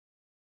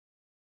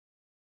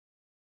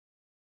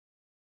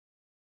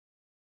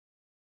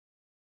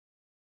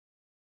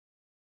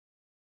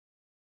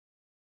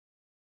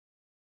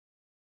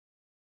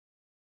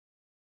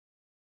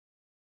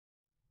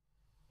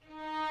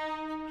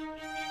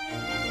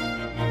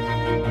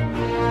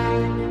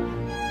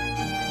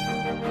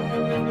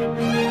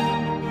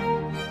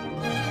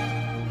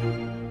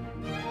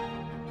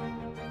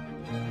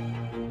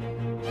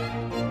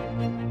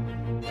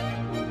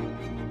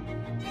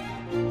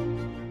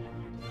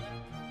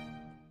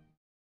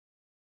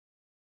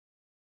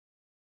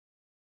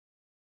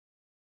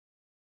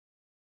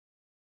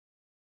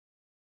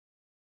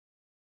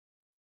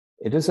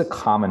It is a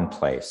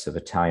commonplace of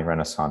Italian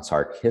Renaissance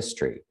art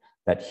history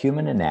that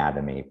human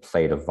anatomy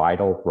played a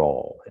vital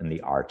role in the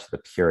art of the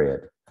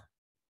period.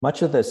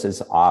 Much of this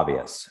is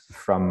obvious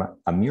from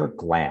a mere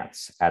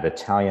glance at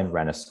Italian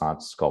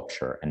Renaissance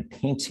sculpture and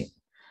painting,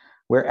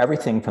 where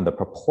everything from the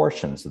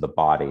proportions of the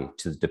body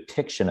to the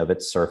depiction of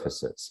its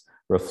surfaces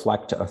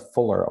reflect a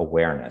fuller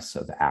awareness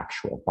of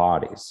actual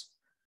bodies.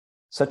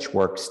 Such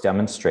works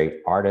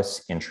demonstrate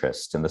artists'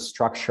 interest in the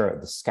structure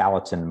of the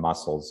skeleton,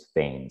 muscles,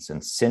 veins,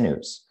 and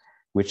sinews,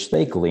 which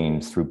they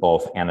gleaned through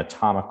both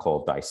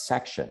anatomical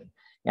dissection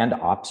and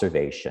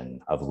observation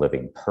of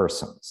living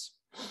persons.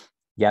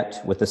 Yet,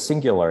 with the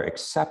singular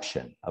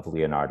exception of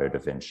Leonardo da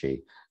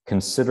Vinci,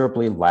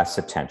 considerably less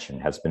attention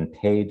has been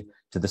paid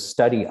to the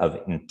study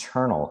of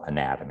internal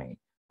anatomy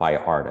by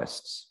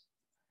artists.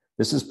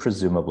 This is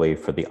presumably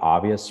for the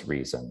obvious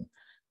reason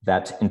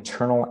that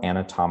internal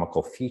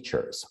anatomical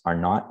features are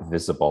not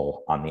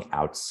visible on the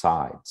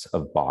outsides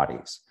of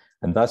bodies,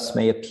 and thus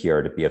may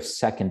appear to be of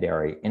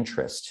secondary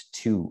interest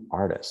to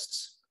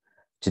artists.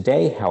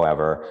 Today,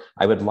 however,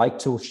 I would like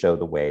to show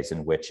the ways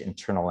in which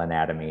internal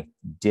anatomy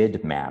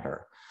did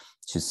matter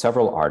to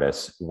several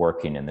artists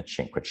working in the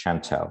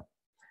Cinquecento.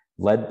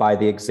 Led by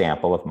the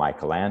example of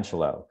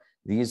Michelangelo,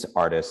 these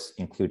artists,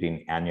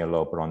 including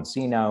Agnolo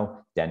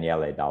Bronzino,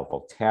 Daniele da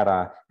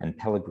Volterra, and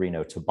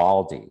Pellegrino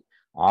Tibaldi,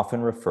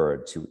 often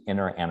referred to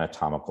inner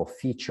anatomical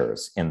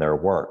features in their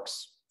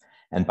works.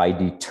 And by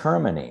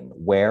determining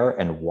where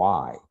and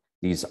why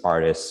these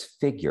artists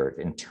figured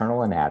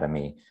internal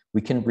anatomy,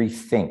 we can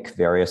rethink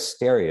various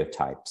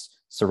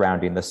stereotypes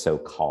surrounding the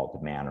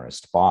so-called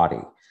Mannerist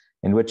body,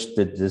 in which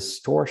the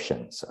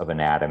distortions of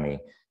anatomy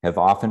have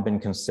often been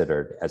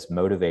considered as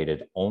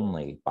motivated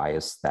only by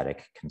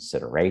aesthetic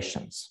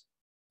considerations.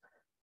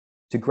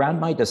 To ground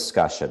my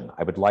discussion,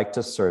 I would like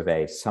to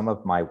survey some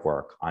of my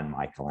work on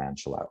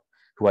Michelangelo,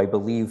 who I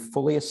believe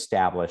fully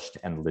established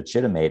and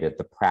legitimated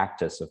the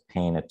practice of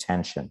paying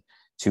attention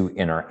to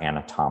inner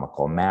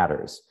anatomical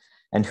matters,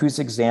 and whose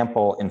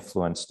example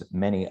influenced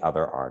many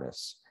other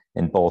artists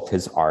in both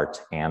his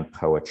art and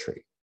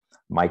poetry.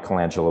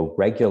 Michelangelo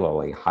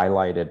regularly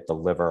highlighted the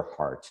liver,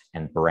 heart,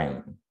 and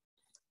brain.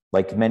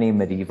 Like many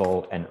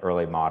medieval and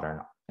early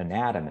modern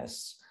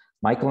anatomists,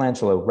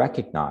 Michelangelo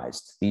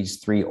recognized these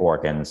three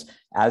organs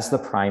as the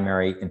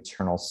primary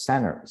internal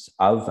centers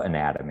of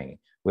anatomy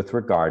with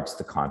regards to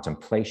the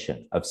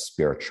contemplation of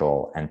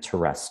spiritual and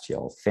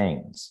terrestrial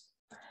things.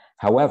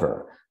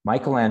 However,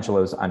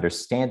 Michelangelo's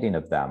understanding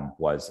of them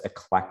was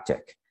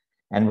eclectic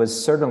and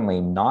was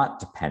certainly not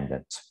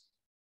dependent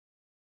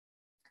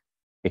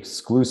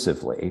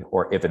exclusively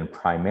or even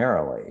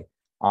primarily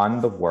on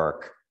the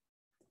work,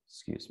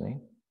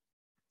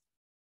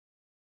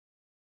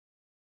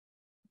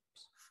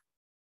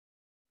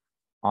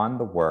 on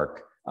the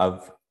work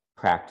of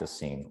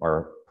practicing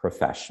or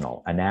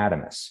professional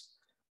anatomists.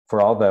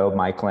 For although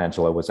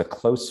Michelangelo was a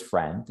close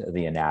friend of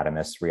the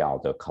anatomist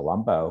Rialdo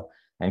Colombo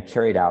and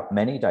carried out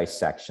many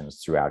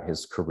dissections throughout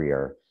his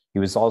career, he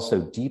was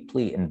also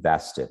deeply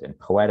invested in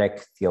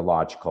poetic,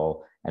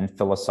 theological, and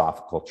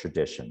philosophical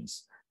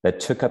traditions that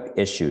took up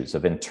issues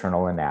of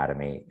internal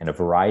anatomy in a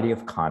variety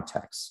of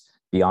contexts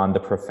beyond the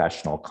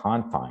professional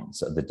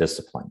confines of the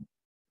discipline.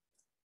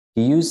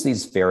 He used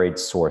these varied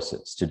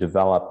sources to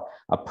develop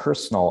a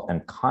personal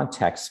and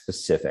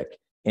context-specific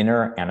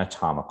inner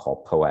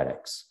anatomical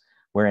poetics,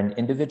 wherein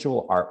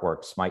individual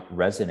artworks might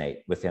resonate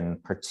within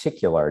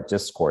particular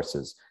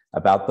discourses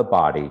about the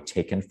body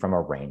taken from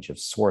a range of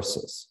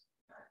sources.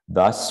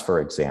 Thus, for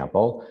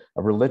example,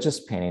 a religious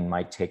painting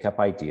might take up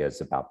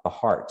ideas about the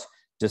heart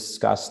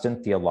discussed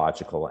in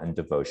theological and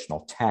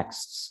devotional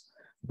texts,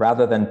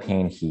 rather than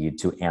paying heed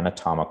to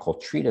anatomical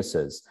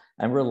treatises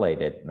and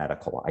related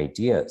medical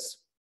ideas.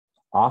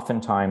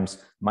 Oftentimes,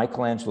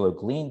 Michelangelo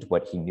gleaned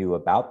what he knew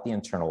about the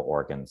internal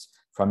organs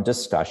from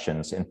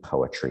discussions in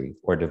poetry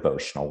or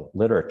devotional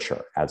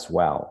literature as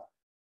well.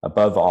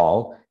 Above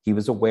all, he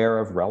was aware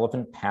of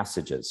relevant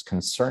passages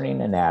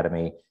concerning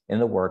anatomy in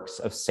the works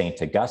of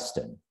Saint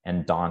Augustine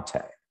and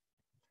Dante.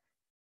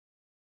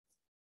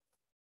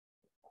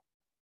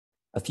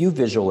 A few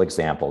visual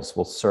examples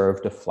will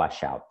serve to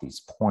flesh out these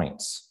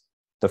points.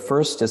 The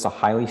first is a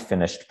highly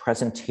finished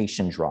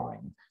presentation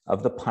drawing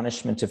of the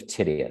punishment of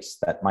Titius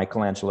that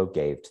Michelangelo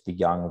gave to the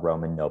young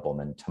Roman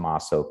nobleman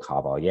Tommaso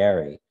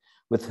Cavalieri,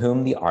 with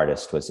whom the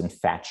artist was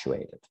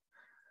infatuated.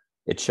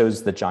 It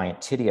shows the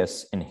giant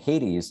Titius in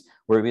Hades,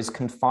 where he was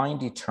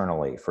confined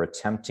eternally for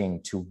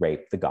attempting to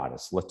rape the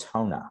goddess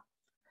Latona.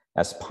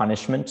 As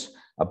punishment,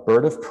 a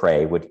bird of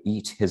prey would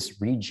eat his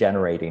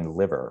regenerating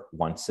liver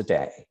once a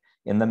day,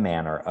 in the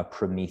manner of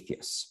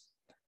Prometheus.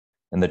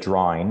 In the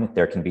drawing,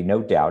 there can be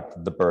no doubt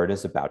that the bird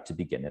is about to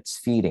begin its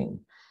feeding,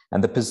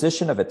 and the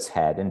position of its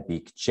head and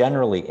beak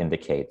generally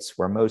indicates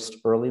where most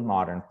early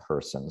modern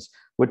persons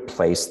would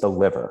place the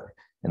liver,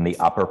 in the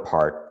upper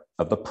part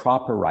of the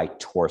proper right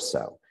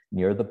torso,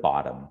 near the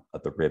bottom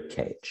of the rib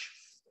cage.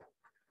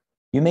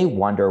 You may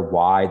wonder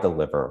why the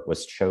liver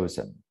was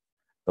chosen.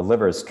 The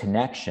liver's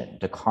connection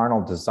to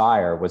carnal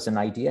desire was an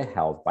idea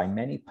held by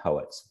many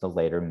poets of the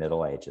later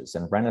Middle Ages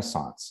and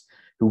Renaissance,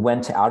 who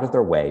went out of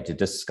their way to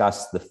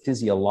discuss the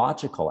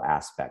physiological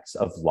aspects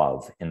of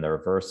love in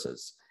their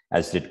verses,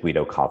 as did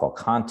Guido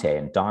Cavalcanti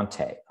and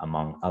Dante,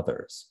 among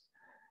others.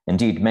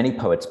 Indeed, many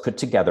poets put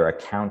together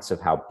accounts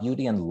of how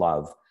beauty and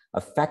love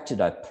affected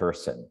a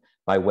person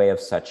by way of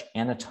such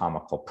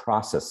anatomical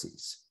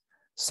processes.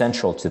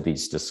 Central to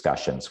these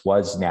discussions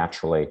was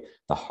naturally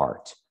the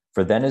heart,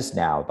 for then as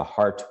now, the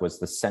heart was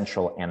the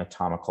central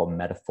anatomical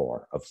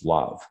metaphor of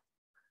love.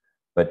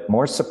 But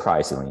more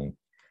surprisingly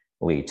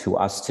to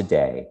us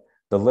today,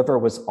 the liver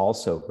was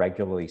also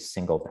regularly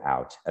singled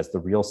out as the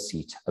real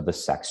seat of the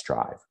sex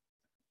drive.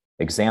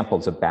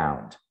 Examples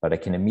abound, but I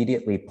can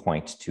immediately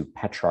point to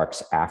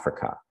Petrarch's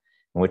Africa,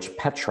 in which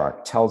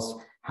Petrarch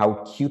tells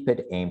how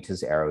Cupid aimed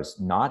his arrows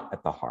not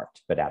at the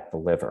heart, but at the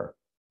liver.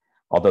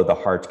 Although the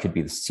heart could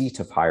be the seat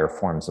of higher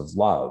forms of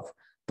love,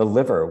 the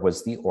liver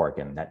was the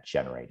organ that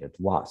generated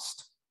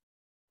lust.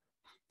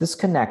 This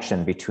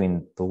connection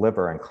between the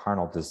liver and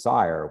carnal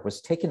desire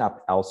was taken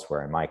up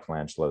elsewhere in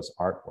Michelangelo's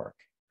artwork.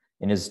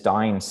 In his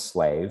Dying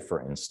Slave,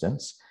 for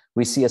instance,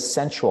 we see a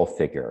sensual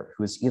figure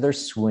who is either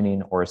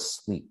swooning or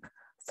asleep,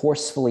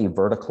 forcefully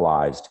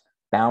verticalized,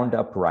 bound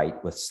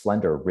upright with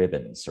slender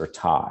ribbons or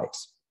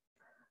ties.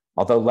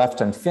 Although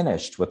left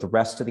unfinished with the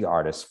rest of the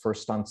artist's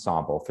first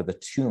ensemble for the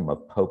tomb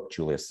of Pope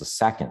Julius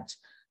II,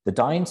 The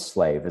Dying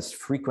Slave is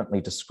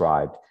frequently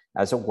described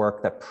as a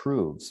work that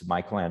proves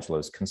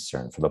Michelangelo's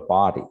concern for the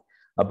body,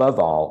 above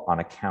all on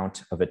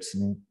account of its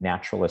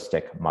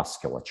naturalistic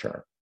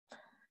musculature.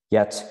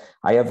 Yet,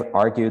 I have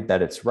argued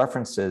that its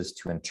references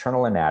to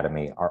internal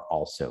anatomy are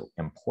also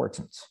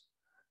important.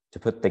 To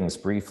put things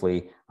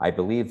briefly, I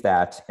believe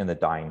that in The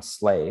Dying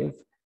Slave,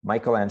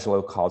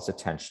 Michelangelo calls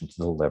attention to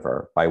the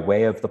liver by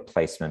way of the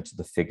placement of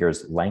the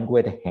figure's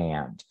languid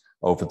hand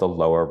over the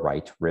lower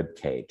right rib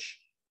cage.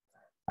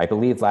 I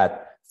believe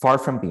that, far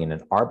from being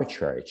an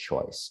arbitrary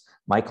choice,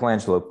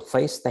 Michelangelo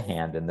placed the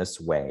hand in this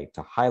way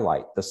to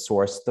highlight the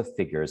source of the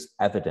figure's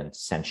evident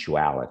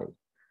sensuality.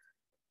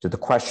 To the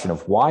question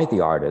of why the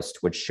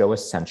artist would show a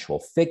sensual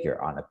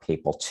figure on a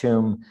papal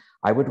tomb,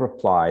 I would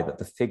reply that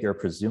the figure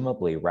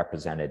presumably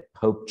represented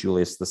Pope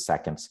Julius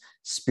II's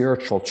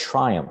spiritual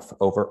triumph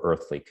over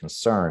earthly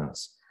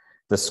concerns.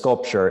 The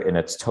sculpture in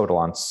its total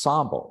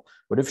ensemble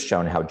would have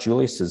shown how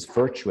Julius's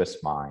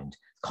virtuous mind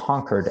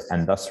conquered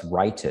and thus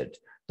righted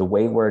the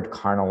wayward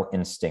carnal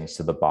instincts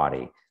of the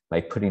body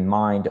by putting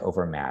mind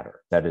over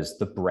matter, that is,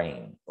 the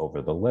brain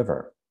over the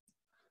liver.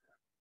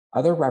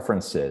 Other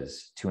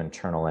references to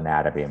internal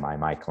anatomy by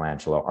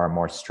Michelangelo are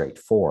more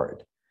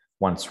straightforward.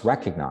 Once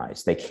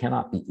recognized, they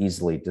cannot be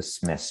easily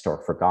dismissed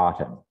or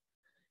forgotten.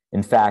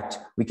 In fact,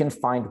 we can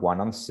find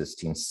one on the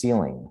Sistine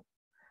ceiling.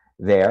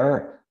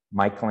 There,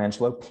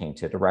 Michelangelo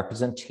painted a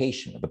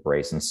representation of the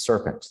brazen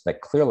serpent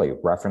that clearly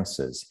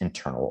references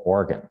internal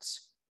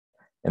organs.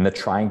 In the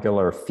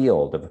triangular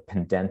field of a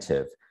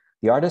pendentive,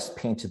 the artist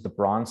painted the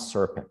bronze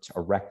serpent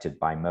erected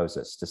by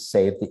Moses to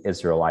save the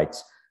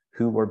Israelites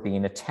who were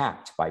being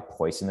attacked by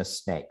poisonous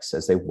snakes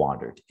as they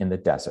wandered in the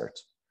desert.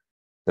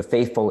 The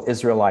faithful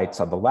Israelites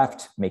on the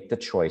left make the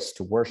choice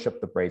to worship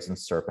the brazen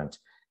serpent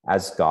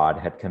as God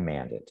had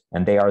commanded,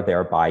 and they are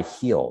thereby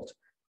healed,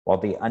 while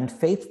the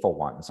unfaithful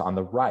ones on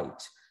the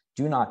right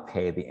do not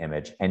pay the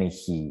image any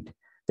heed,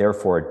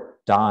 therefore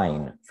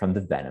dying from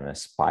the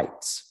venomous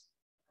bites.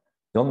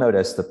 You'll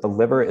notice that the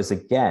liver is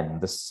again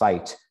the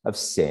site of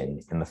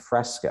sin in the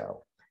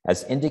fresco,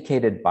 as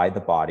indicated by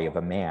the body of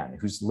a man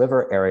whose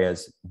liver area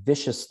is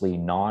viciously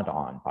gnawed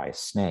on by a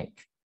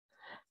snake.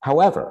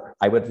 However,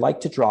 I would like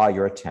to draw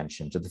your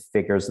attention to the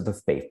figures of the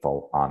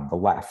faithful on the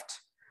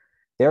left.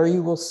 There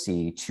you will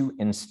see two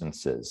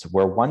instances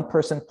where one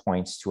person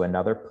points to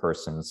another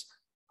person's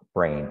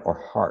brain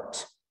or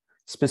heart.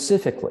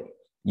 Specifically,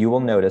 you will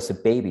notice a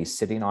baby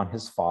sitting on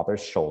his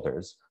father's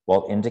shoulders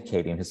while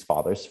indicating his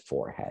father's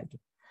forehead,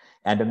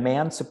 and a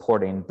man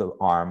supporting the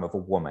arm of a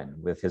woman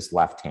with his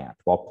left hand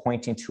while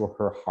pointing to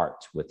her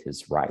heart with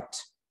his right.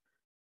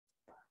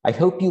 I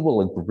hope you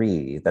will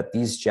agree that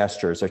these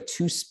gestures are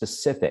too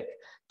specific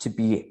to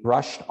be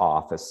brushed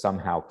off as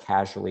somehow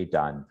casually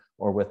done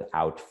or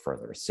without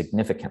further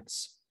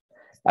significance.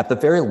 At the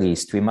very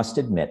least, we must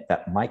admit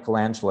that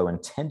Michelangelo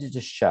intended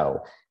to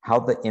show how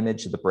the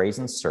image of the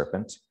brazen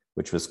serpent,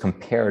 which was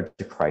compared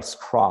to Christ's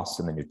cross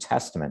in the New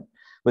Testament,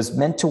 was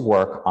meant to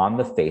work on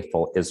the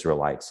faithful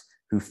Israelites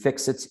who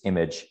fix its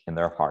image in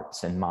their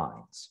hearts and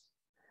minds.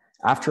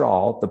 After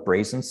all, the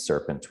brazen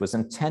serpent was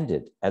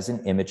intended as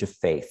an image of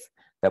faith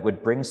that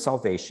would bring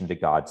salvation to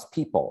God's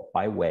people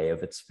by way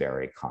of its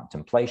very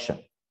contemplation.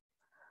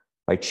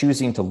 By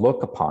choosing to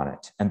look upon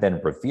it and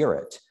then revere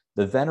it,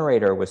 the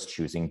venerator was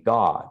choosing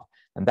God,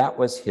 and that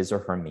was his or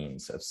her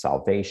means of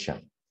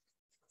salvation.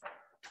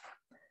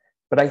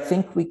 But I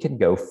think we can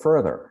go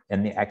further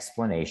in the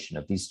explanation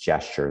of these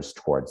gestures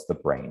towards the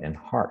brain and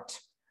heart.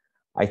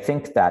 I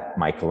think that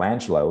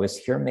Michelangelo is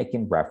here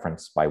making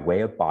reference by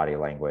way of body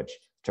language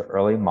to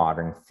early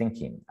modern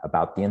thinking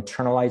about the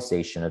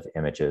internalization of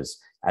images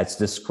as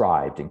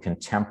described in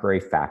contemporary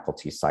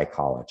faculty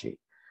psychology,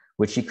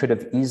 which he could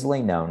have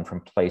easily known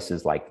from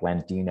places like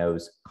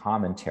Landino's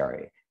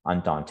commentary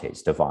on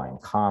Dante's Divine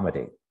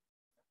Comedy.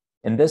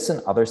 In this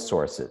and other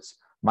sources,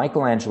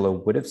 Michelangelo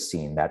would have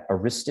seen that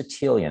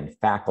Aristotelian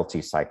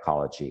faculty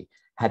psychology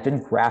had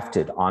been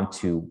grafted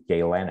onto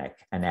Galenic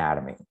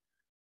anatomy.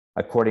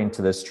 According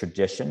to this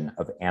tradition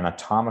of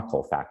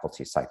anatomical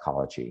faculty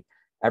psychology,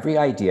 every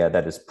idea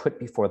that is put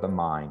before the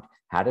mind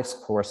had its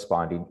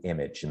corresponding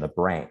image in the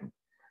brain,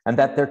 and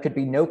that there could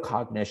be no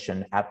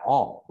cognition at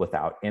all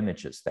without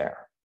images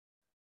there.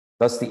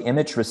 Thus, the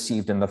image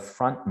received in the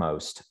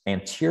frontmost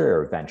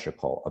anterior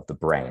ventricle of the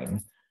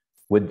brain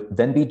would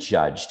then be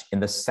judged in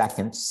the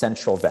second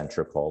central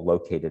ventricle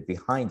located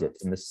behind it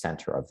in the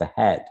center of the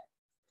head.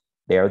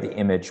 There, the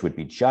image would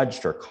be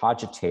judged or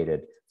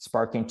cogitated,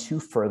 sparking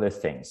two further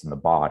things in the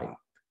body.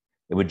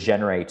 It would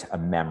generate a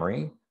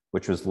memory,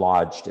 which was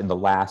lodged in the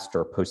last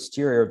or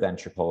posterior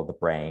ventricle of the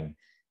brain,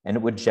 and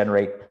it would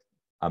generate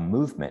a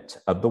movement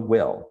of the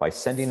will by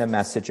sending a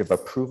message of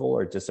approval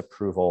or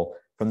disapproval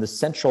from the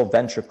central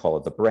ventricle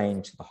of the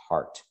brain to the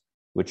heart,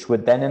 which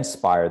would then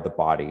inspire the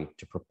body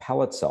to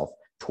propel itself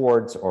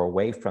towards or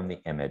away from the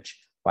image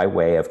by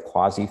way of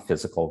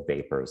quasi-physical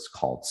vapors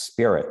called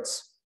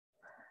spirits.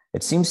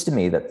 It seems to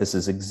me that this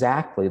is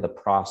exactly the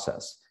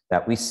process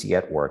that we see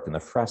at work in the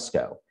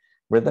fresco,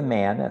 where the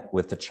man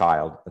with the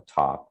child at the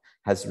top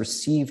has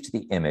received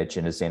the image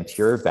in his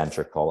anterior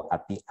ventricle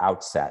at the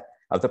outset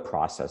of the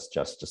process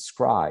just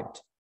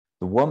described.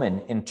 The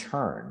woman, in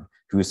turn,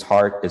 whose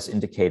heart is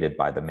indicated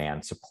by the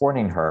man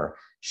supporting her,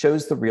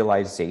 shows the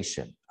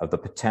realization of the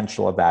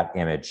potential of that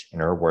image in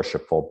her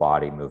worshipful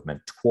body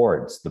movement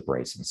towards the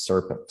brazen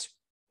serpent.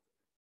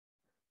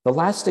 The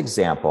last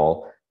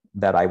example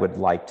that I would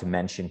like to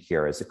mention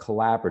here is a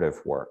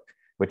collaborative work,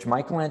 which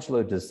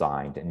Michelangelo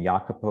designed and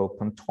Jacopo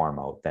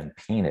Pontormo then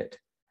painted.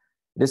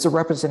 It is a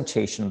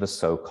representation of the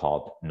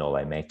so-called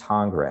Noli Me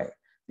Tangere,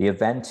 the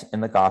event in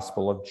the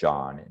Gospel of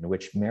John in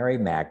which Mary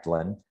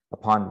Magdalene,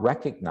 upon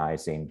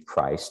recognizing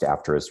Christ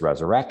after his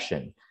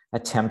resurrection,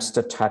 attempts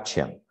to touch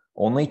him,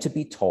 only to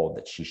be told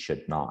that she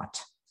should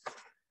not.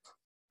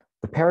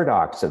 The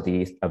paradox of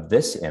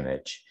this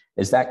image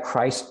is that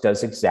Christ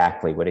does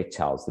exactly what he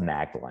tells the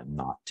Magdalene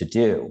not to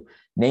do,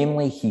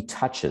 namely, he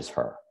touches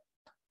her.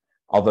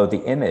 Although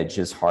the image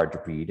is hard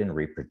to read in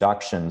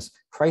reproductions,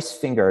 Christ's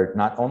finger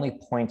not only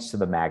points to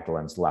the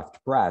Magdalene's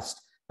left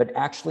breast, but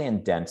actually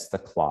indents the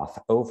cloth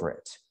over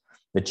it.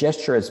 The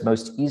gesture is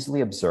most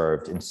easily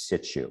observed in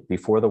situ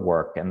before the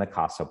work in the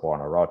Casa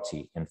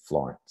Buonarroti in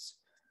Florence.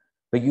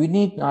 But you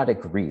need not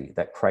agree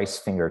that Christ's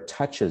finger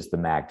touches the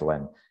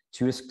Magdalene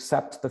to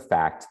accept the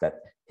fact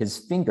that his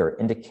finger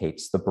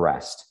indicates the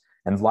breast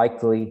and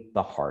likely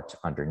the heart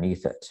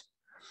underneath it.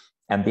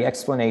 And the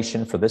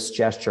explanation for this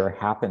gesture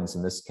happens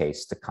in this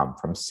case to come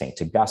from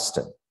St.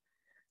 Augustine.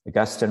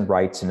 Augustine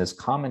writes in his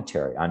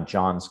commentary on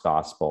John's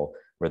Gospel,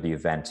 where the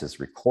event is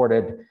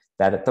recorded,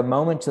 that at the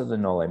moment of the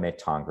Noli Me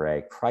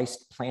Tangere,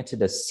 Christ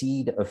planted a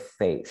seed of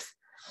faith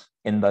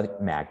in the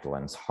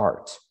Magdalene's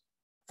heart.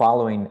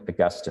 Following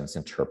Augustine's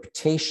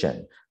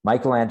interpretation,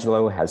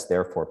 Michelangelo has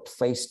therefore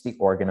placed the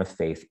organ of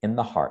faith in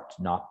the heart,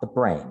 not the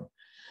brain.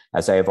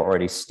 As I have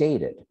already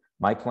stated,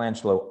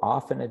 Michelangelo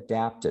often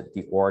adapted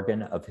the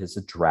organ of his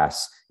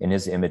address in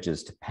his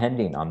images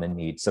depending on the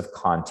needs of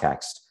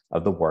context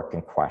of the work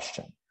in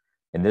question.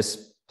 In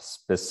this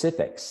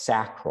specific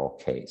sacral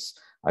case,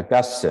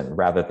 Augustine,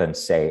 rather than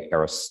say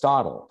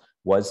Aristotle,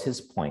 was his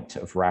point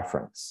of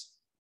reference.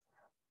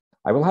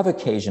 I will have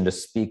occasion to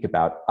speak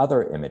about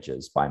other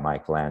images by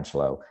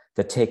Michelangelo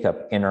that take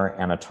up inner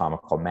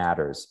anatomical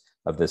matters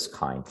of this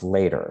kind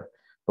later.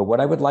 But what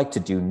I would like to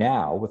do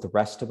now with the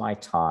rest of my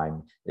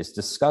time is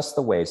discuss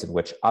the ways in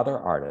which other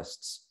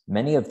artists,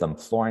 many of them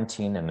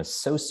Florentine and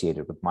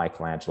associated with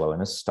Michelangelo in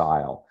his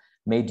style,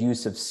 made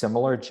use of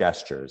similar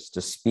gestures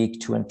to speak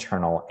to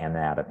internal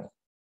anatomy.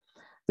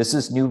 This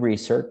is new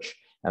research,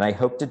 and I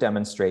hope to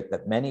demonstrate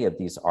that many of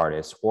these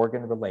artists'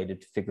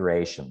 organ-related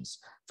figurations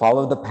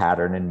follow the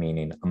pattern and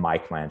meaning of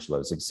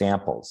Michelangelo's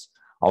examples,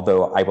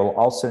 although I will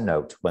also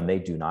note when they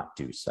do not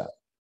do so.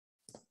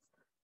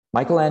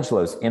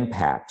 Michelangelo's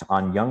impact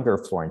on younger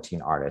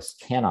Florentine artists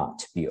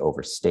cannot be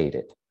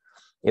overstated.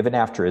 Even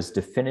after his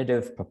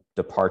definitive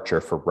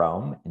departure for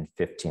Rome in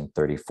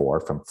 1534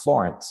 from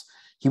Florence,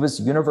 he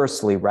was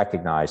universally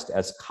recognized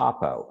as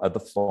capo of the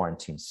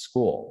Florentine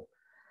school.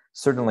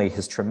 Certainly,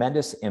 his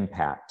tremendous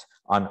impact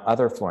on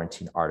other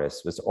Florentine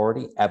artists was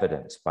already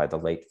evident by the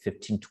late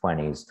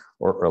 1520s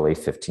or early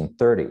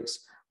 1530s,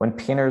 when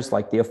painters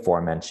like the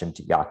aforementioned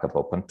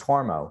Jacopo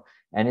Pontormo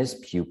and his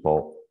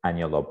pupil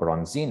Agnolo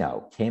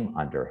Bronzino came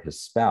under his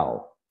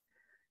spell.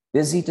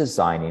 Busy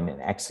designing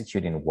and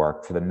executing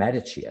work for the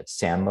Medici at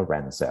San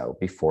Lorenzo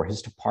before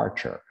his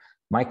departure,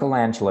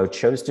 Michelangelo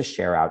chose to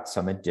share out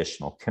some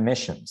additional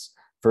commissions,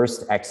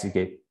 first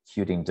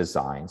executing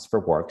designs for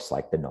works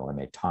like the Noli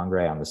Me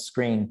Tangere on the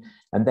screen,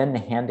 and then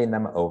handing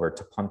them over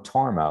to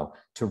Pontormo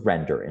to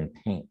render in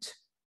paint.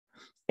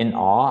 In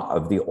awe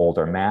of the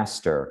older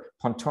master,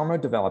 Pontormo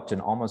developed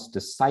an almost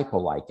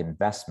disciple-like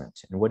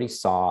investment in what he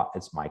saw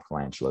as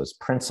Michelangelo's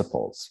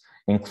principles,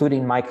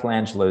 including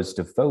Michelangelo's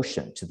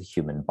devotion to the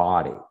human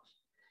body.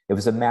 It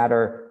was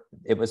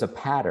a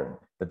pattern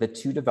that the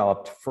two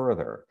developed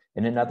further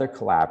in another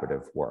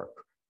collaborative work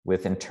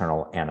with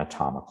internal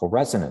anatomical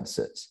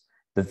resonances,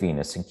 the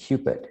Venus and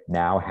Cupid,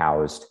 now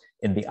housed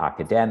in the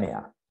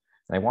Accademia.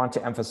 And I want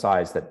to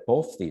emphasize that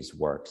both these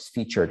works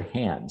featured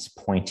hands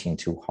pointing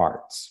to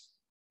hearts.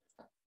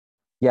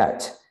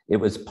 Yet, it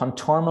was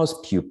Pontormo's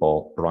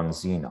pupil,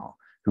 Bronzino,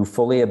 who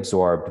fully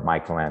absorbed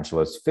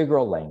Michelangelo's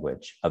figural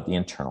language of the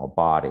internal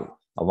body,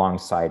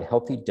 alongside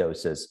healthy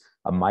doses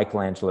of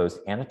Michelangelo's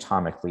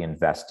anatomically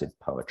invested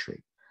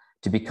poetry,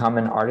 to become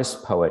an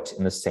artist-poet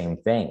in the same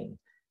vein,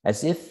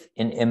 as if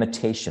in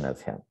imitation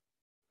of him.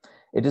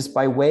 It is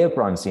by way of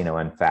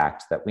Bronzino, in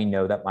fact, that we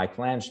know that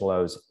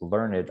Michelangelo's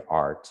learned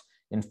art,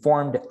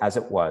 informed as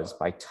it was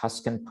by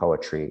Tuscan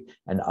poetry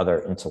and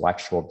other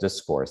intellectual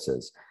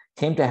discourses,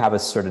 came to have a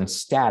certain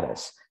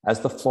status as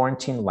the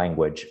Florentine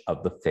language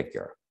of the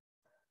figure.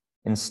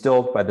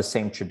 Instilled by the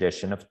same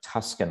tradition of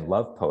Tuscan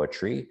love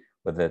poetry,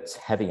 with its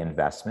heavy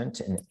investment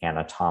in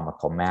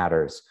anatomical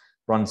matters,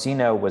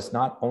 Bronzino was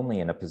not only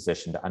in a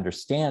position to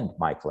understand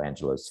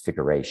Michelangelo's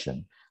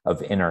figuration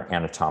of inner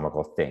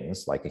anatomical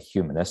things like a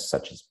humanist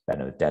such as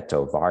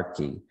Benedetto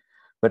Varchi,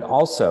 but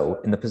also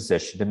in the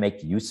position to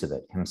make use of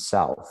it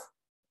himself.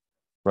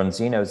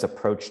 Bronzino's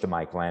approach to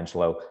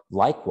Michelangelo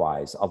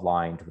likewise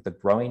aligned with the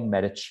growing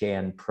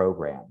Medicean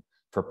program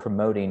for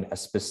promoting a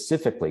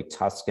specifically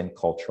Tuscan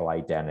cultural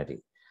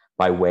identity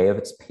by way of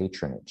its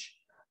patronage.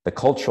 The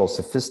cultural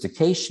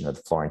sophistication of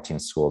the Florentine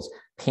school's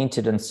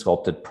painted and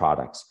sculpted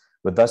products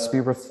would thus be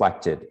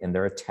reflected in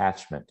their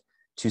attachment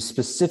to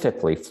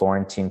specifically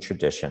Florentine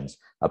traditions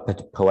of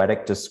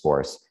poetic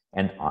discourse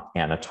and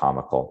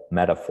anatomical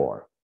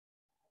metaphor.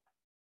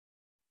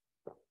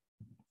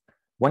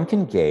 One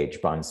can gauge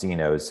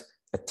Bronzino's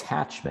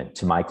attachment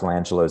to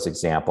Michelangelo's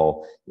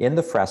example in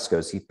the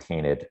frescoes he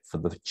painted for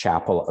the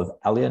chapel of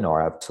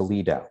Eleonora of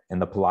Toledo in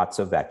the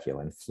Palazzo Vecchio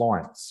in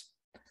Florence.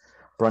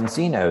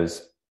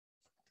 Bronzino's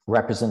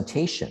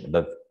representation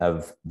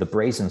of the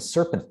brazen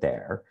serpent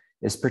there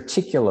is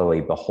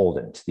particularly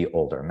beholden to the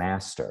older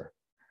master.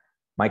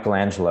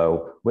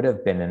 Michelangelo would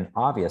have been an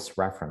obvious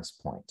reference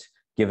point,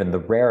 given the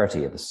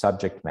rarity of the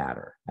subject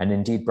matter, and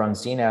indeed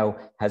Bronzino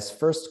has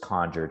first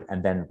conjured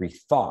and then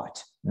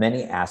rethought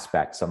many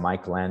aspects of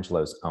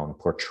Michelangelo's own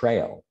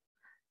portrayal.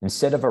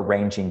 Instead of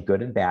arranging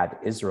good and bad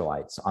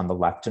Israelites on the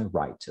left and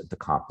right of the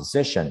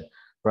composition,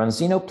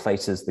 Bronzino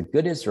places the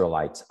good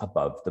Israelites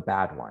above the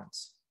bad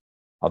ones.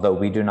 Although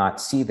we do not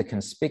see the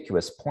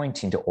conspicuous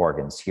pointing to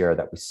organs here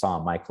that we saw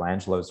in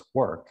Michelangelo's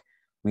work,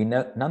 we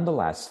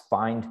nonetheless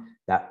find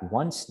that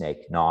one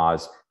snake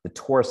gnaws the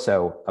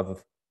torso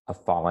of a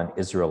fallen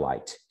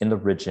Israelite in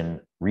the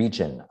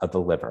region of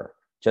the liver,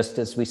 just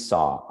as we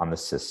saw on the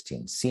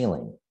Sistine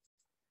ceiling.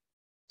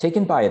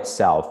 Taken by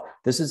itself,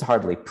 this is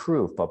hardly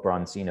proof of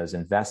Bronzino's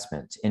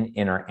investment in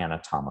inner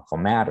anatomical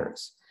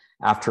matters.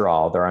 After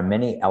all, there are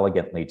many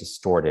elegantly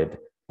distorted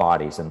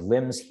bodies and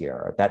limbs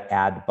here that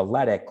add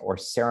balletic or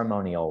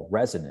ceremonial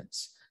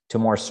resonance to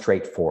more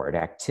straightforward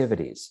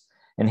activities,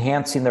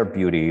 enhancing their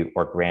beauty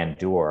or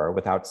grandeur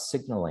without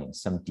signaling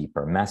some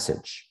deeper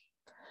message.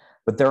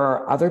 But there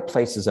are other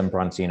places in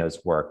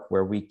Bronzino's work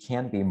where we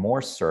can be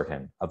more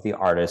certain of the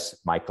artist's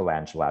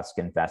Michelangelesque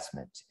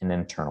investment in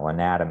internal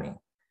anatomy.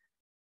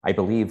 I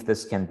believe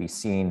this can be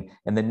seen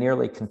in the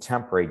nearly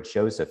contemporary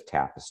Joseph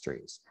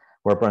tapestries,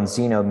 where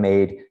Bronzino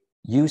made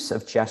use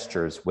of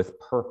gestures with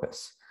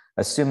purpose,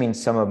 assuming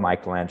some of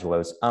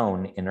Michelangelo's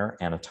own inner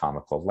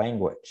anatomical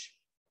language.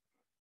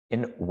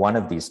 In one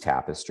of these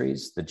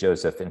tapestries, the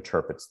Joseph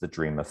interprets the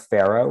dream of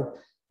Pharaoh,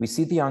 we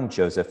see the young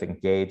Joseph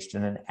engaged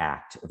in an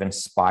act of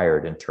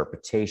inspired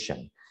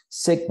interpretation,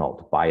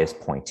 signaled by his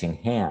pointing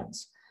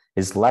hands,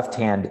 his left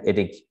hand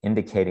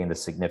indicating the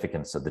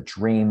significance of the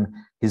dream,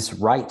 his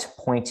right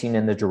pointing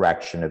in the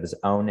direction of his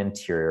own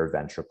interior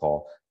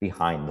ventricle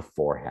behind the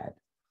forehead.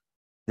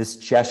 This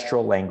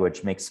gestural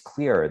language makes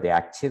clear the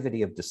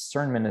activity of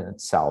discernment in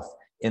itself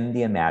in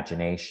the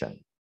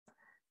imagination.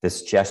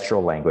 This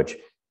gestural language,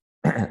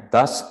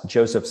 thus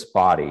Joseph's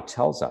body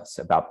tells us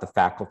about the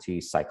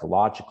faculty,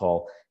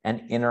 psychological,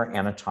 and inner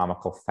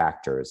anatomical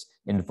factors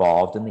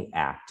involved in the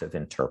act of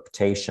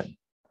interpretation.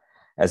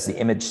 As the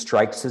image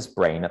strikes his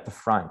brain at the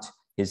front,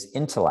 his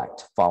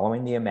intellect,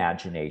 following the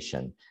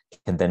imagination,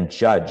 can then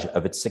judge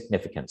of its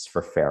significance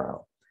for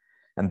Pharaoh.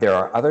 And there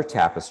are other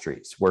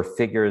tapestries where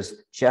figures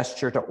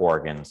gesture to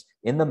organs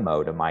in the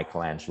mode of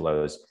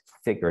Michelangelo's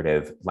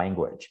figurative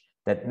language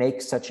that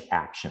make such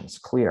actions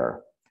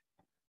clear.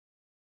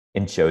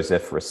 In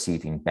Joseph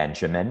receiving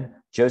Benjamin,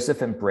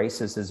 Joseph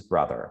embraces his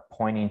brother,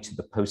 pointing to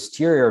the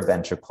posterior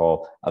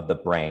ventricle of the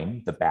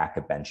brain, the back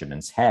of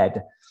Benjamin's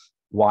head,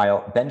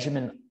 while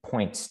Benjamin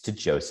points to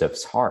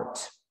Joseph's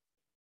heart.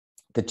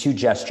 The two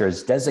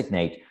gestures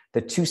designate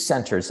the two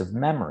centers of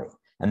memory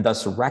and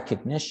thus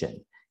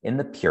recognition in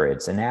the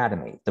period's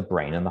anatomy, the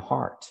brain and the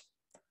heart.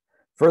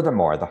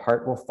 Furthermore, the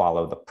heart will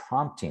follow the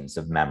promptings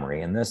of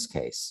memory in this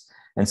case.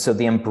 And so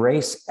the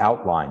embrace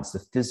outlines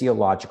the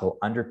physiological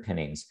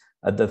underpinnings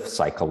of the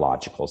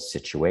psychological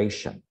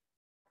situation.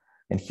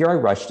 And here I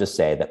rush to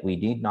say that we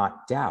need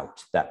not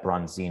doubt that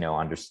Bronzino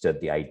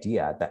understood the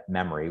idea that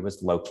memory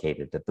was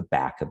located at the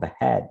back of the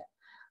head,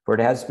 for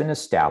it has been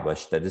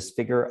established that his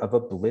figure of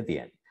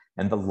oblivion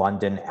and the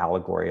London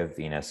allegory of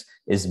Venus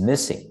is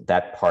missing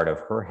that part of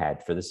her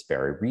head for this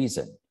very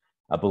reason.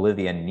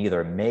 Oblivion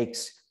neither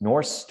makes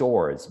nor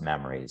stores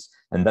memories,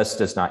 and thus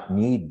does not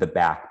need the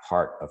back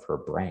part of her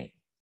brain.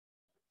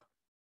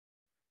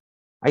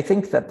 I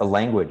think that the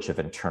language of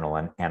internal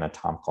and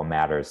anatomical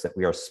matters that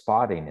we are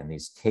spotting in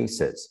these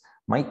cases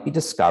might be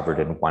discovered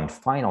in one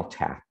final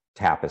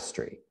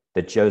tapestry,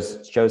 the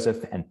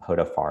Joseph and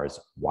Potiphar's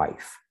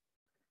wife.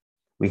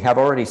 We have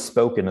already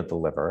spoken of the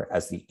liver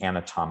as the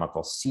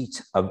anatomical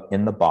seat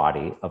in the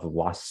body of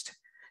lust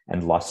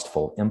and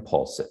lustful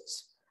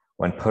impulses.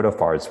 When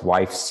Potiphar's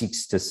wife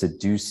seeks to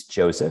seduce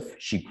Joseph,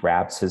 she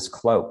grabs his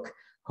cloak,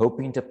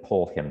 hoping to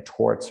pull him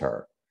towards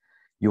her.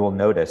 You will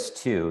notice,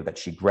 too, that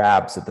she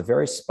grabs at the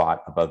very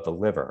spot above the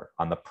liver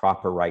on the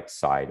proper right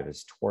side of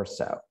his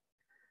torso.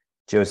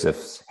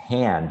 Joseph's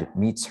hand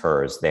meets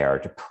hers there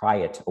to pry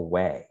it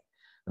away,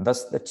 and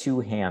thus the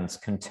two hands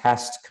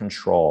contest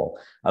control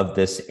of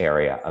this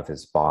area of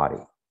his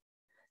body.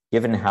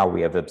 Given how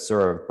we have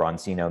observed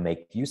Bronzino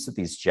make use of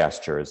these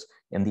gestures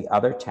in the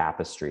other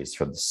tapestries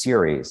from the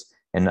series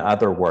and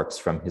other works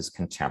from his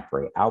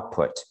contemporary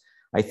output,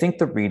 I think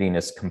the reading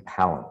is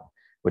compelling,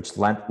 which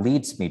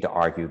leads me to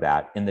argue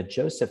that in the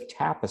Joseph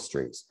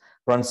tapestries,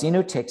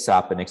 Bronzino takes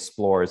up and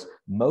explores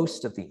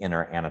most of the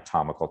inner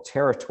anatomical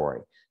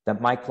territory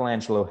that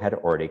Michelangelo had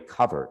already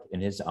covered in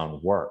his own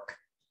work.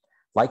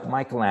 Like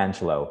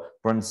Michelangelo,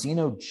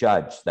 Bronzino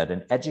judged that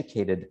an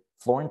educated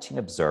Florentine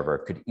observer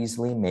could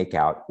easily make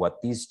out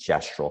what these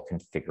gestural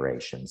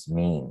configurations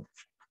mean.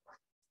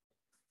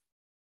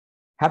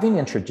 Having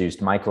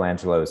introduced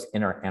Michelangelo's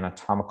inner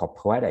anatomical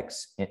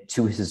poetics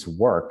to his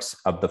works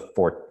of the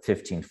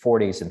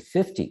 1540s and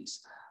 50s,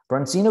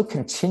 Bronzino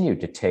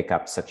continued to take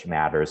up such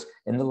matters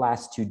in the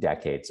last 2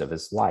 decades of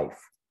his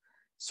life.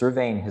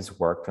 Surveying his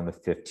work from the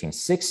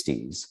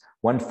 1560s,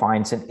 one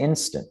finds an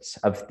instance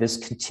of this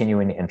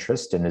continuing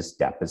interest in his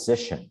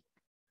deposition.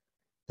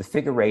 The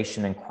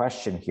figuration in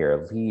question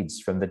here leads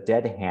from the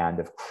dead hand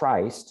of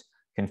Christ,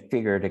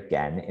 configured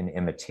again in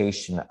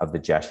imitation of the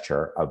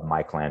gesture of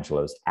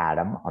Michelangelo's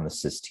Adam on the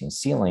Sistine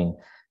ceiling,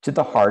 to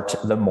the heart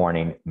of the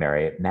mourning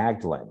Mary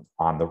Magdalene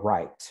on the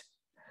right.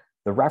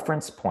 The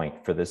reference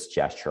point for this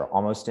gesture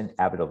almost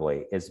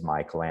inevitably is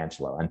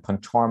Michelangelo and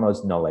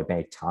Pontormo's Noli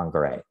Me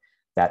Tangere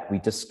that we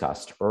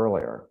discussed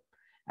earlier.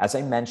 As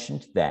I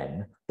mentioned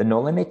then, the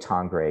Noli Me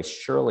Tangere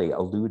surely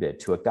alluded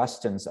to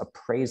Augustine's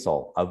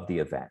appraisal of the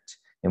event,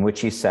 in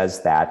which he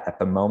says that at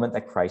the moment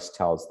that Christ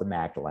tells the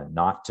Magdalene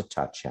not to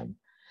touch him,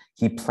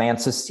 he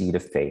plants a seed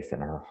of faith in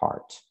her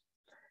heart.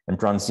 In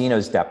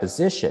Bronzino's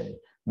deposition,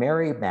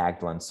 Mary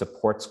Magdalene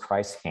supports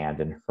Christ's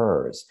hand in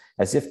hers,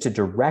 as if to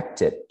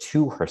direct it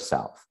to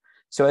herself,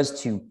 so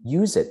as to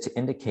use it to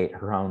indicate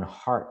her own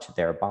heart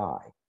thereby.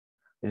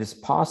 It is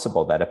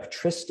possible that a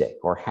patristic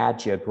or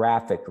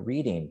hagiographic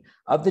reading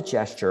of the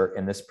gesture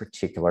in this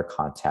particular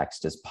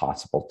context is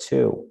possible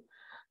too,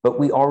 but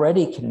we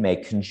already can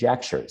make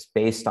conjectures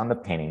based on the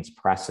painting's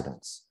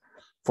precedents.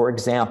 For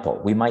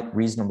example, we might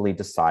reasonably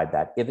decide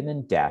that even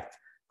in death,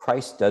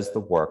 Christ does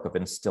the work of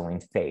instilling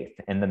faith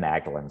in the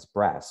Magdalene's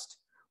breast.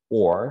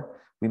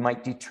 Or we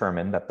might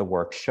determine that the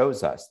work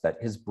shows us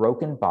that his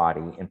broken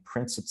body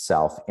imprints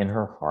itself in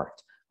her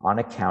heart on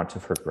account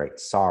of her great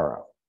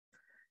sorrow.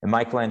 In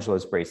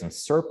Michelangelo's brazen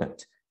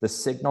serpent, the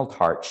signaled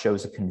heart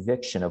shows a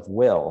conviction of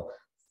will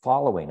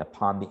following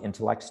upon the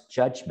intellect's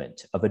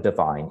judgment of a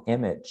divine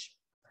image.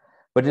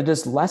 But it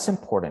is less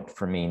important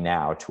for me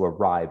now to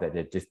arrive at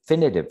a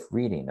definitive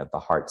reading of the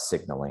heart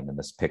signaling in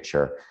this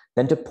picture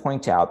than to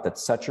point out that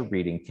such a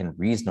reading can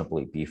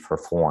reasonably be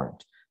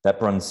performed, that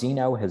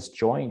Bronzino has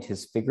joined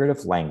his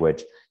figurative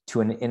language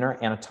to an inner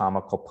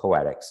anatomical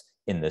poetics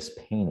in this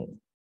painting.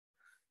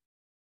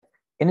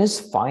 In his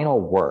final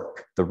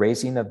work, The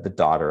Raising of the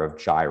Daughter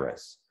of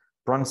Jairus,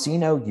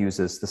 Bronzino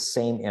uses the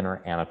same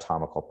inner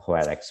anatomical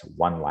poetics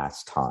one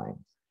last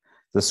time.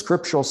 The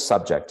scriptural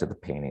subject of the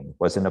painting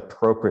was an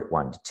appropriate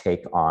one to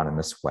take on in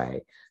this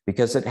way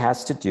because it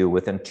has to do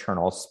with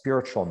internal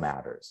spiritual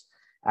matters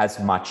as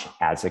much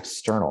as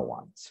external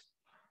ones.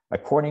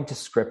 According to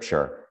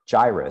scripture,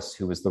 Jairus,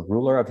 who was the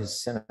ruler of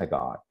his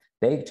synagogue,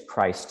 begged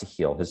Christ to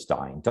heal his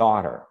dying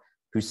daughter,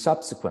 who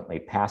subsequently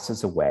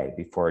passes away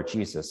before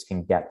Jesus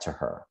can get to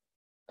her.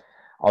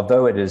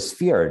 Although it is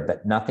feared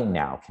that nothing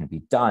now can be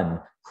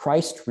done,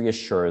 Christ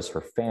reassures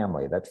her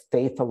family that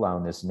faith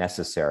alone is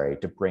necessary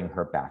to bring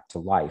her back to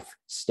life,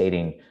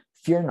 stating,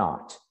 "Fear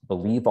not,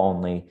 believe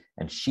only,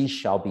 and she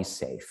shall be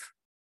safe."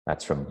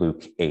 That's from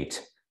Luke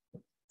 8,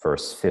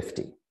 verse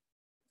 50.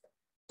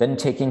 Then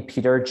taking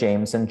Peter,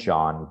 James, and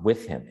John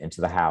with him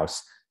into the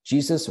house,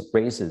 Jesus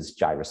raises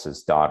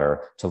Jairus'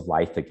 daughter to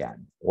life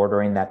again,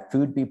 ordering that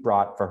food be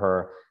brought for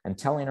her and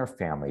telling her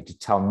family to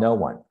tell no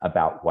one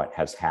about what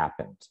has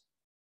happened.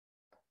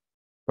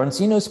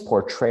 Bronzino's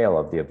portrayal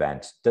of the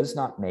event does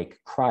not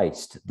make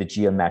Christ the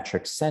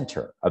geometric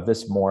center of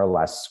this more or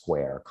less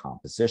square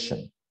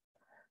composition.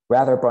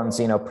 Rather,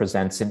 Bronzino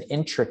presents an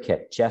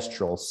intricate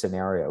gestural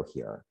scenario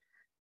here.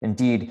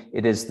 Indeed,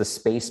 it is the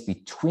space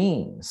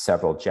between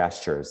several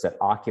gestures that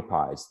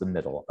occupies the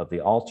middle of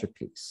the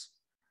altarpiece.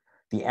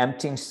 The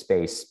empty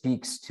space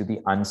speaks to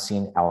the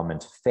unseen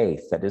element of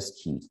faith that is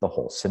key to the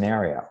whole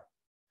scenario.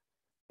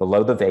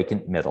 Below the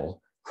vacant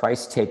middle,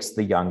 Christ takes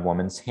the young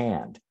woman's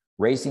hand,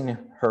 raising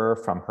her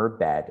from her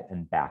bed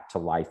and back to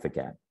life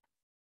again.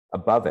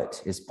 Above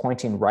it, his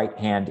pointing right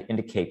hand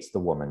indicates the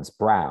woman's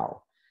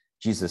brow.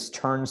 Jesus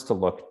turns to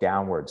look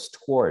downwards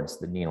towards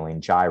the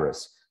kneeling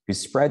Jairus, who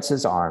spreads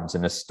his arms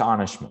in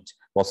astonishment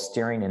while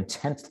staring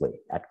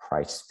intently at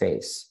Christ's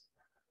face.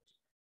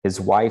 His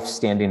wife,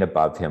 standing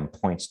above him,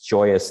 points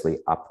joyously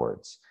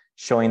upwards,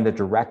 showing the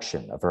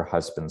direction of her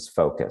husband's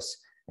focus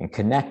and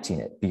connecting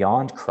it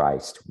beyond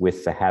Christ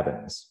with the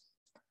heavens.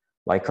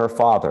 Like her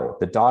father,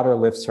 the daughter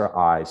lifts her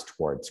eyes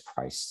towards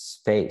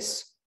Christ's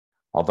face.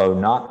 Although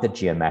not the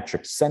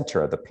geometric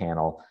center of the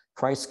panel,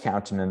 Christ's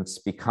countenance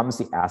becomes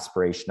the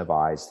aspiration of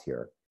eyes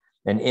here,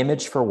 an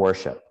image for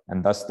worship,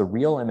 and thus the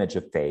real image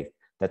of faith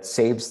that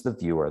saves the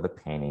viewer of the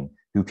painting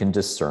who can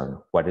discern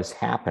what is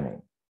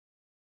happening.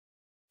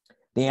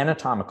 The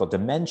anatomical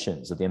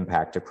dimensions of the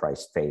impact of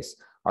Christ's face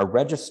are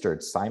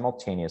registered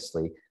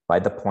simultaneously by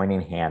the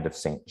pointing hand of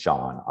St.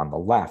 John on the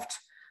left,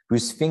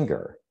 whose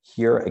finger,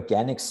 here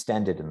again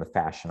extended in the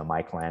fashion of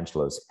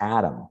Michelangelo's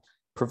Adam,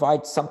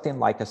 provides something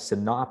like a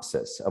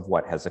synopsis of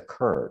what has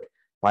occurred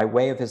by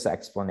way of his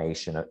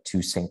explanation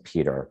to St.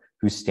 Peter,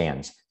 who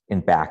stands in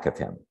back of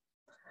him.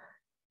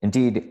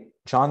 Indeed,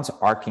 John's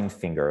arcing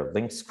finger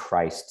links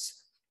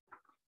Christ's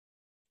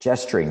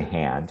gesturing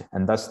hand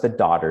and thus the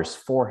daughter's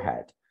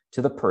forehead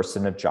to the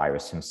person of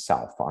Jairus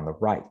himself on the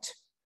right.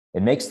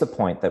 It makes the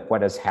point that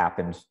what has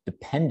happened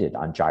depended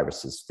on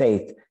Jairus'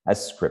 faith,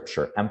 as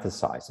scripture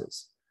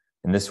emphasizes.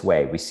 In this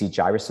way, we see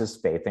Jairus'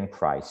 faith in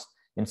Christ,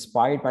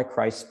 inspired by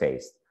Christ's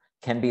faith,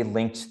 can be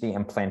linked to the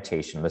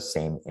implantation of the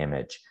same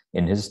image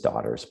in his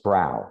daughter's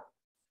brow.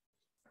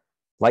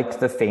 Like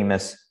the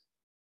famous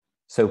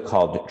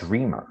so-called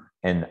dreamer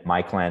in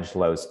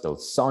Michelangelo's Il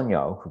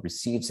Sogno, who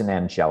receives an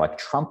angelic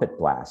trumpet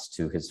blast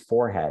to his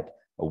forehead,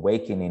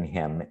 awakening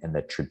him in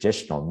the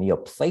traditional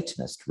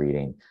Neoplatonist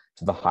reading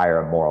to the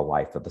higher moral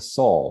life of the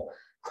soul,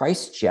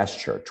 Christ's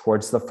gesture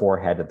towards the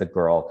forehead of the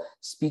girl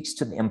speaks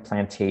to the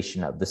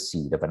implantation of the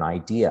seed of an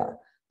idea,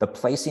 the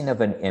placing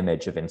of an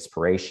image of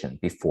inspiration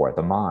before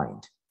the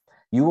mind.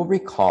 You will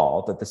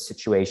recall that the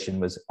situation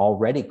was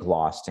already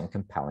glossed in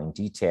compelling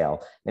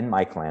detail in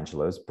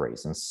Michelangelo's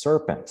Brazen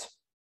Serpent,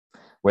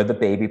 where the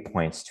baby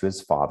points to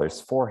his father's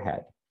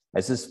forehead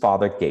as his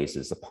father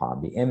gazes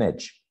upon the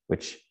image,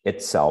 which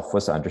itself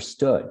was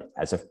understood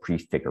as a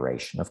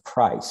prefiguration of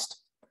Christ.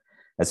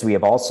 As we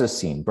have also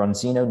seen,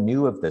 Bronzino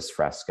knew of this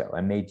fresco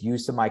and made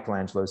use of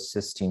Michelangelo's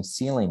Sistine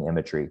ceiling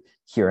imagery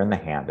here in the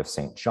hand of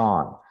St.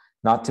 John,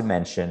 not to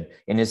mention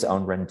in his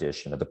own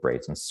rendition of the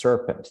Brazen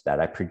Serpent that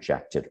I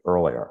projected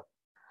earlier.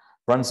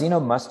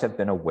 Bronzino must have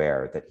been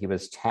aware that he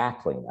was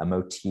tackling a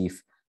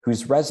motif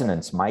whose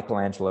resonance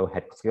Michelangelo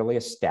had clearly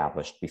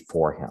established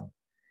before him.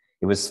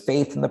 It was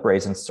faith in the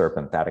Brazen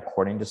Serpent that,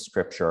 according to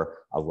scripture,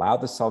 allowed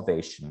the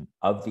salvation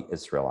of the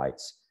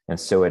Israelites. And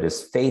so it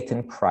is faith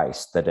in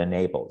Christ that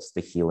enables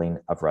the healing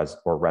of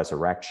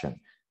resurrection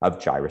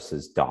of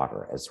Jairus'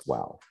 daughter as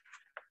well.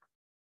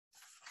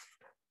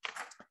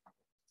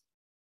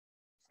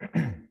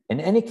 In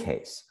any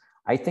case,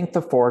 I think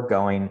the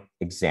foregoing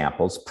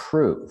examples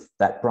prove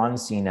that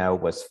Bronzino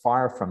was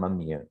far from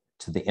immune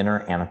to the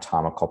inner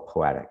anatomical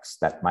poetics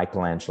that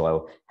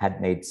Michelangelo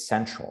had made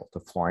central to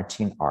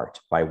Florentine art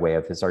by way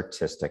of his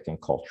artistic and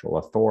cultural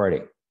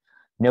authority.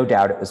 No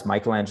doubt it was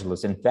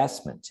Michelangelo's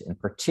investment in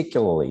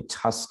particularly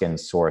Tuscan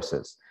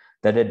sources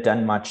that had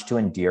done much to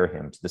endear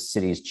him to the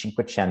city's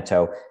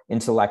Cinquecento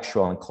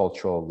intellectual and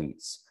cultural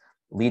elites,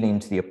 leading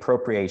to the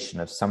appropriation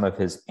of some of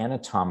his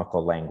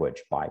anatomical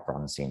language by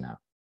Bronzino.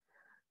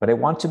 But I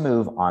want to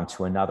move on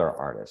to another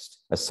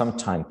artist, a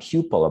sometime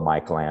pupil of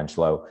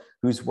Michelangelo,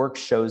 whose work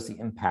shows the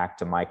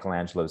impact of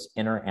Michelangelo's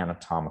inner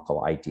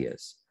anatomical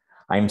ideas.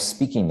 I am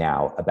speaking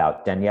now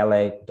about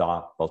Daniele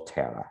da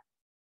Volterra.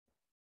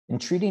 In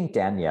treating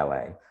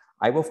Daniele,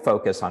 I will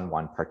focus on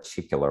one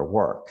particular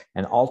work,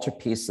 an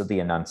altarpiece of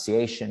the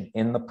Annunciation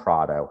in the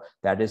Prado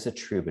that is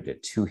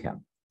attributed to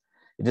him.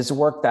 It is a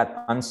work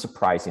that,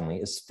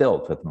 unsurprisingly, is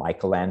filled with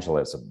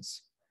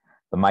Michelangelisms.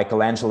 The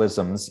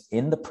Michelangelisms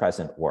in the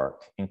present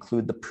work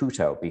include the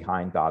Puto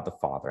behind God the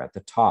Father at the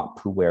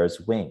top, who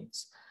wears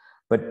wings,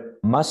 but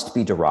must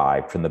be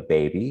derived from the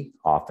baby,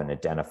 often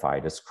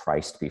identified as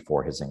Christ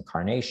before his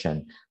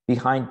incarnation,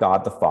 behind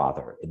God the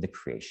Father in the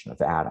creation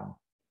of Adam.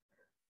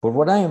 But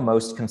what I am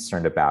most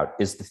concerned about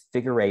is the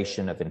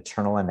figuration of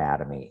internal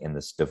anatomy in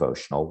this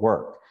devotional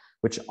work,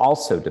 which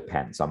also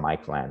depends on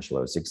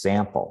Michelangelo's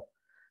example.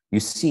 You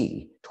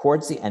see,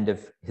 towards the end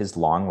of his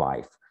long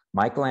life,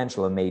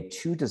 Michelangelo made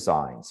two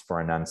designs for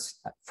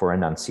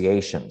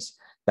Annunciations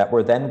that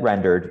were then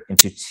rendered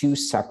into two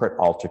separate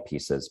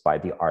altarpieces by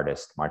the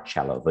artist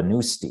Marcello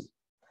Venusti.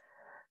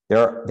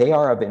 They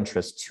are of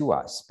interest to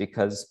us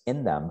because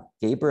in them,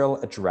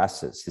 Gabriel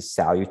addresses his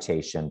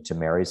salutation to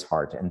Mary's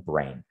heart and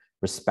brain,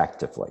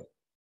 respectively.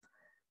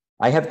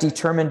 I have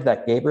determined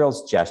that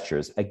Gabriel's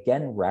gestures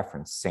again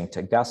reference St.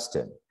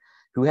 Augustine,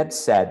 who had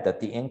said that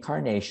the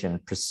incarnation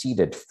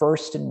proceeded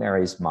first in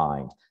Mary's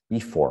mind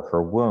before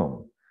her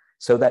womb,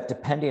 so that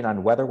depending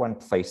on whether one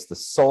placed the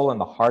soul in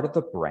the heart of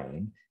the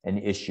brain, an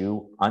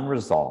issue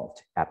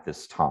unresolved at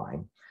this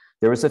time,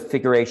 there was a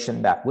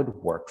figuration that would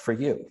work for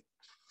you.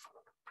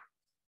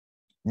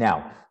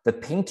 Now, the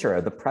painter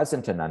of the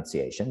present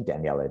Annunciation,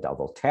 Daniele da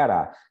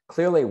Volterra,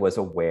 clearly was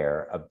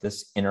aware of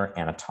this inner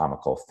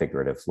anatomical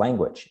figurative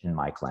language in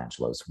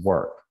Michelangelo's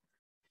work.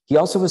 He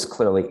also was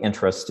clearly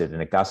interested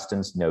in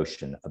Augustine's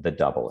notion of the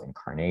double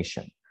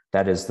incarnation,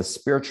 that is, the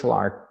spiritual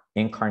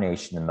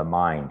incarnation in the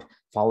mind,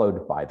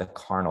 followed by the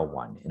carnal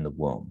one in the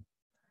womb.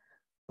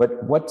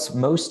 But what's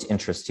most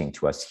interesting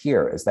to us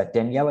here is that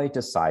Daniele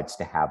decides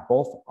to have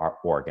both our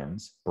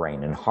organs,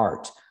 brain and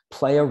heart,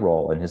 play a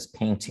role in his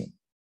painting.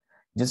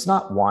 He does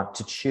not want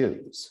to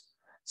choose.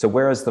 So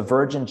whereas the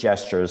Virgin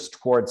gestures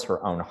towards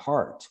her own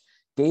heart,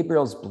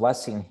 Gabriel's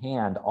blessing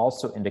hand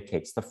also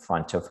indicates the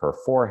front of her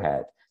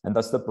forehead and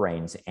thus the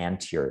brain's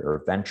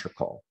anterior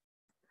ventricle.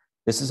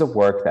 This is a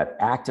work that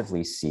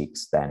actively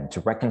seeks then to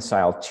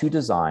reconcile two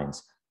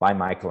designs by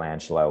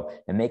Michelangelo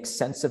and make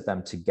sense of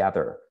them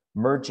together,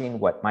 merging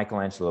what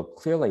Michelangelo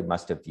clearly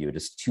must have viewed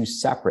as two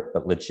separate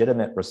but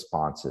legitimate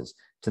responses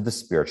to the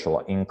spiritual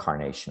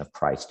incarnation of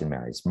Christ in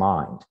Mary's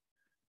mind.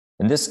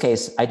 In this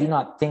case, I do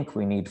not think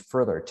we need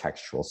further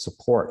textual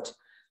support,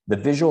 the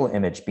visual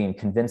image being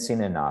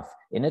convincing enough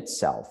in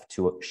itself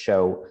to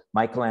show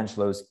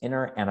Michelangelo's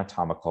inner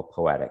anatomical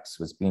poetics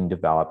was being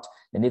developed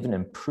and even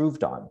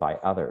improved on by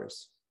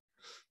others.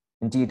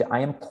 Indeed, I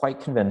am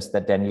quite convinced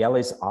that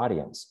Daniele's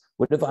audience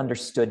would have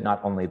understood not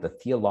only the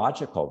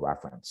theological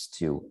reference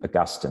to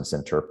Augustine's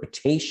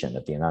interpretation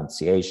of the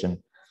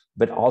Annunciation,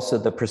 but also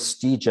the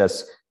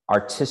prestigious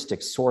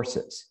artistic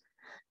sources,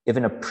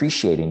 even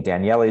appreciating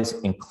Daniele's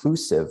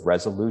inclusive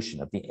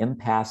resolution of the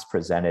impasse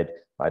presented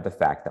by the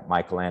fact that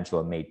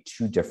Michelangelo made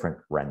two different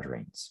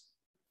renderings.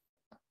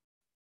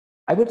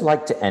 I would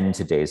like to end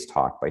today's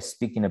talk by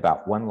speaking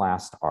about one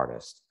last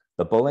artist,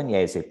 the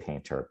Bolognese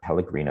painter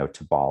Pellegrino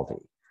Tebaldi,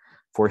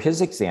 for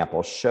his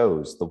example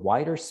shows the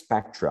wider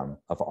spectrum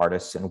of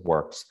artists and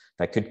works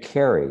that could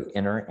carry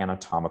inner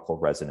anatomical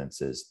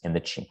resonances in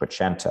the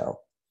Cinquecento.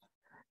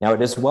 Now,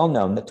 it is well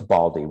known that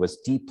Tebaldi was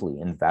deeply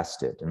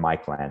invested in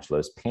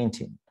Michelangelo's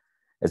painting.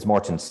 As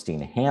Morten Steen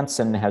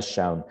Hansen has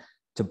shown,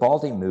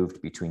 Tebaldi moved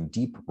between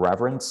deep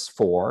reverence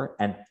for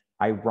and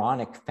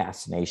ironic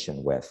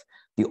fascination with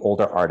the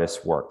older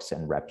artist's works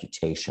and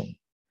reputation.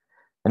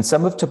 And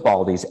some of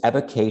Tebaldi's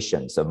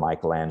evocations of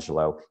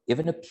Michelangelo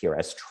even appear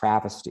as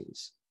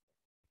travesties.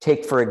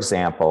 Take, for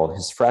example,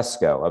 his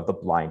fresco of the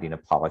blinding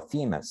of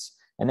Polyphemus,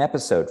 an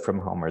episode from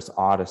Homer's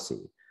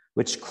Odyssey,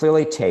 which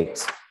clearly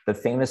takes the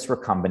famous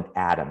recumbent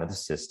Adam of the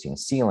Sistine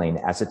ceiling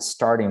as its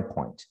starting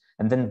point,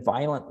 and then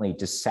violently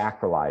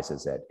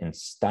desacralizes it in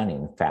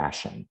stunning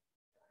fashion.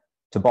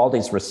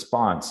 Tebaldi's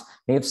response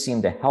may have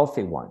seemed a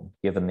healthy one,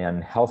 given the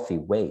unhealthy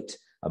weight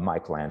of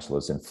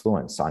Michelangelo's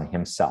influence on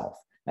himself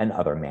and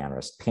other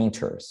Mannerist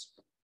painters.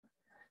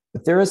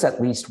 But there is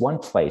at least one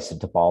place in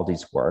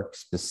Tebaldi's work,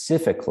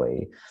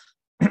 specifically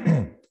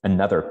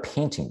another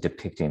painting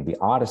depicting the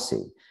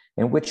Odyssey,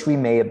 in which we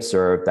may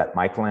observe that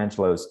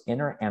Michelangelo's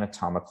inner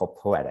anatomical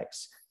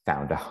poetics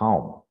found a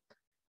home.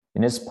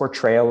 In his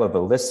portrayal of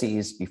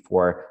Ulysses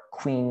before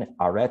Queen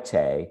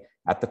Arete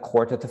at the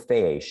court of the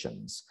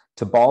Phaeacians,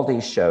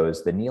 Tebaldi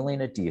shows the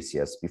kneeling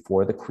Odysseus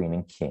before the queen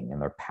and king in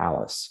their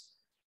palace.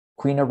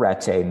 Queen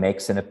Arete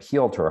makes an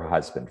appeal to her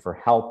husband for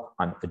help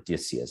on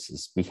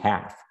Odysseus's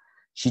behalf.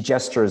 She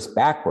gestures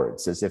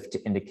backwards as if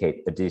to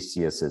indicate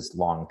Odysseus's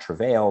long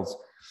travails,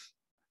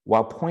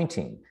 while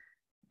pointing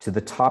to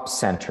the top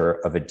center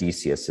of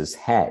Odysseus's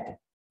head.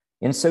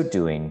 In so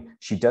doing,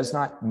 she does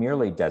not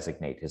merely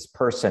designate his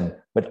person,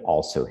 but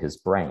also his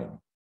brain.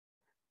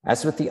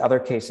 As with the other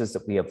cases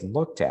that we have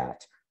looked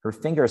at, her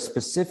finger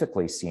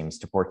specifically seems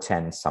to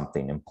portend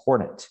something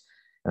important.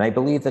 And I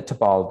believe that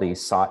Tebaldi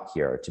sought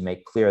here to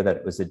make clear that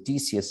it was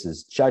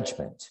Odysseus's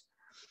judgment,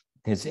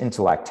 his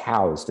intellect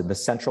housed in the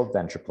central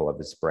ventricle of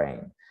his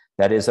brain,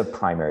 that is of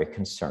primary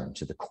concern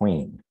to the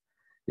queen.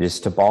 It is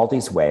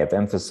Tebaldi's way of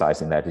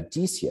emphasizing that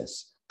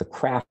Odysseus, the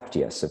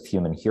craftiest of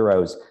human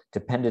heroes,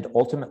 depended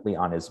ultimately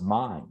on his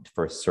mind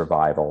for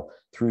survival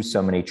through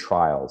so many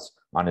trials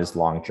on his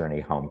long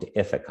journey home to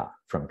Ithaca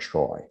from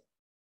Troy.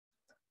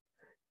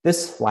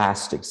 This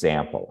last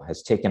example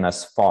has taken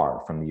us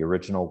far from the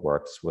original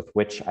works with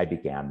which I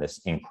began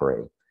this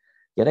inquiry.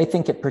 Yet I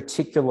think it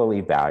particularly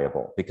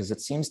valuable because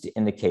it seems to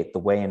indicate the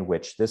way in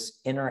which this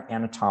inner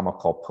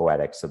anatomical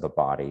poetics of the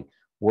body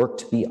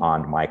worked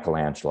beyond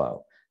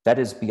Michelangelo, that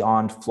is,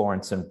 beyond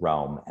Florence and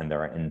Rome and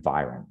their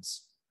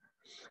environs.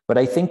 But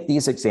I think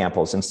these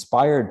examples,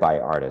 inspired by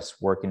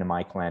artists working in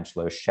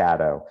Michelangelo's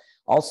shadow,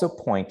 also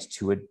point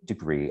to a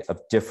degree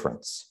of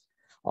difference.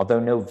 Although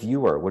no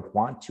viewer would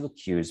want to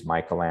accuse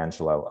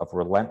Michelangelo of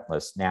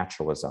relentless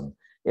naturalism,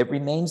 it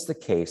remains the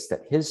case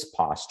that his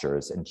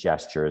postures and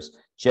gestures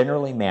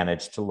generally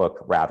manage to look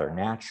rather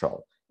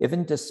natural,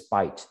 even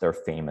despite their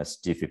famous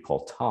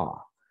difficultà,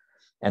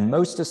 and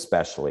most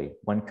especially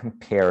when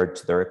compared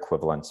to their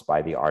equivalents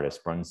by the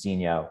artists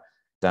Bronzino,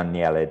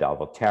 Daniele da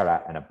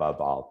Volterra, and above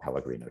all,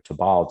 Pellegrino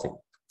Tebaldi.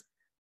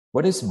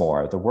 What is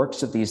more, the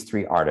works of these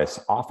three artists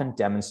often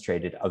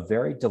demonstrated a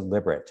very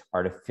deliberate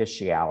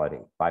artificiality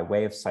by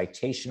way of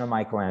citation of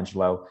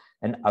Michelangelo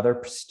and other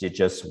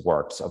prestigious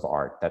works of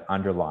art that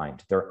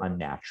underlined their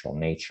unnatural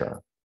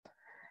nature.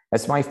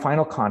 As my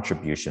final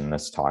contribution in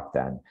this talk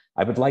then,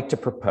 I would like to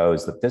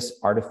propose that this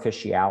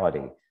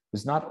artificiality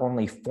was not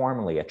only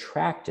formally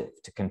attractive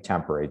to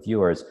contemporary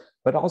viewers,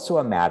 but also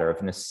a matter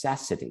of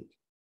necessity.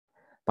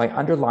 By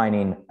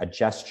underlining a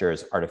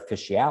gesture's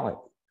artificiality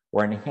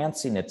or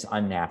enhancing its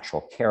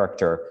unnatural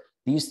character,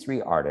 these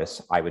three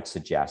artists, I would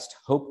suggest,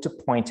 hope to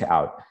point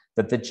out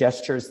that the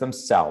gestures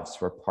themselves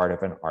were part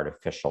of an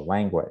artificial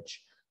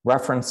language,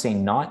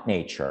 referencing not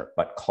nature,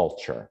 but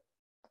culture.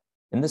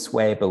 In this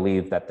way, I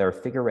believe that their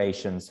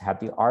figurations had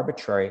the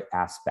arbitrary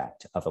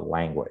aspect of a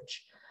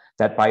language,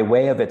 that by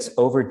way of its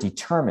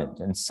overdetermined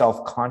and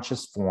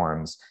self-conscious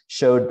forms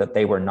showed that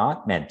they were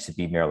not meant to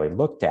be merely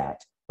looked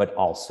at, but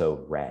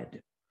also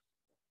read.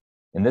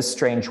 In this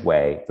strange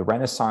way, the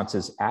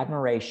Renaissance's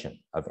admiration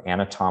of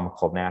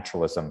anatomical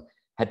naturalism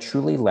had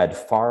truly led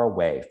far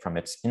away from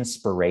its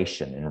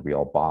inspiration in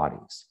real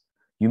bodies.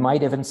 You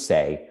might even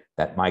say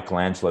that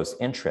Michelangelo's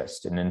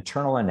interest in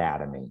internal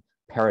anatomy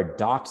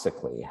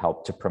paradoxically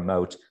helped to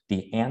promote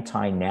the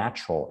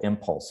anti-natural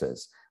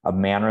impulses of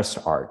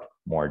Mannerist art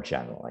more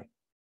generally.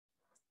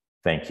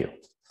 Thank you.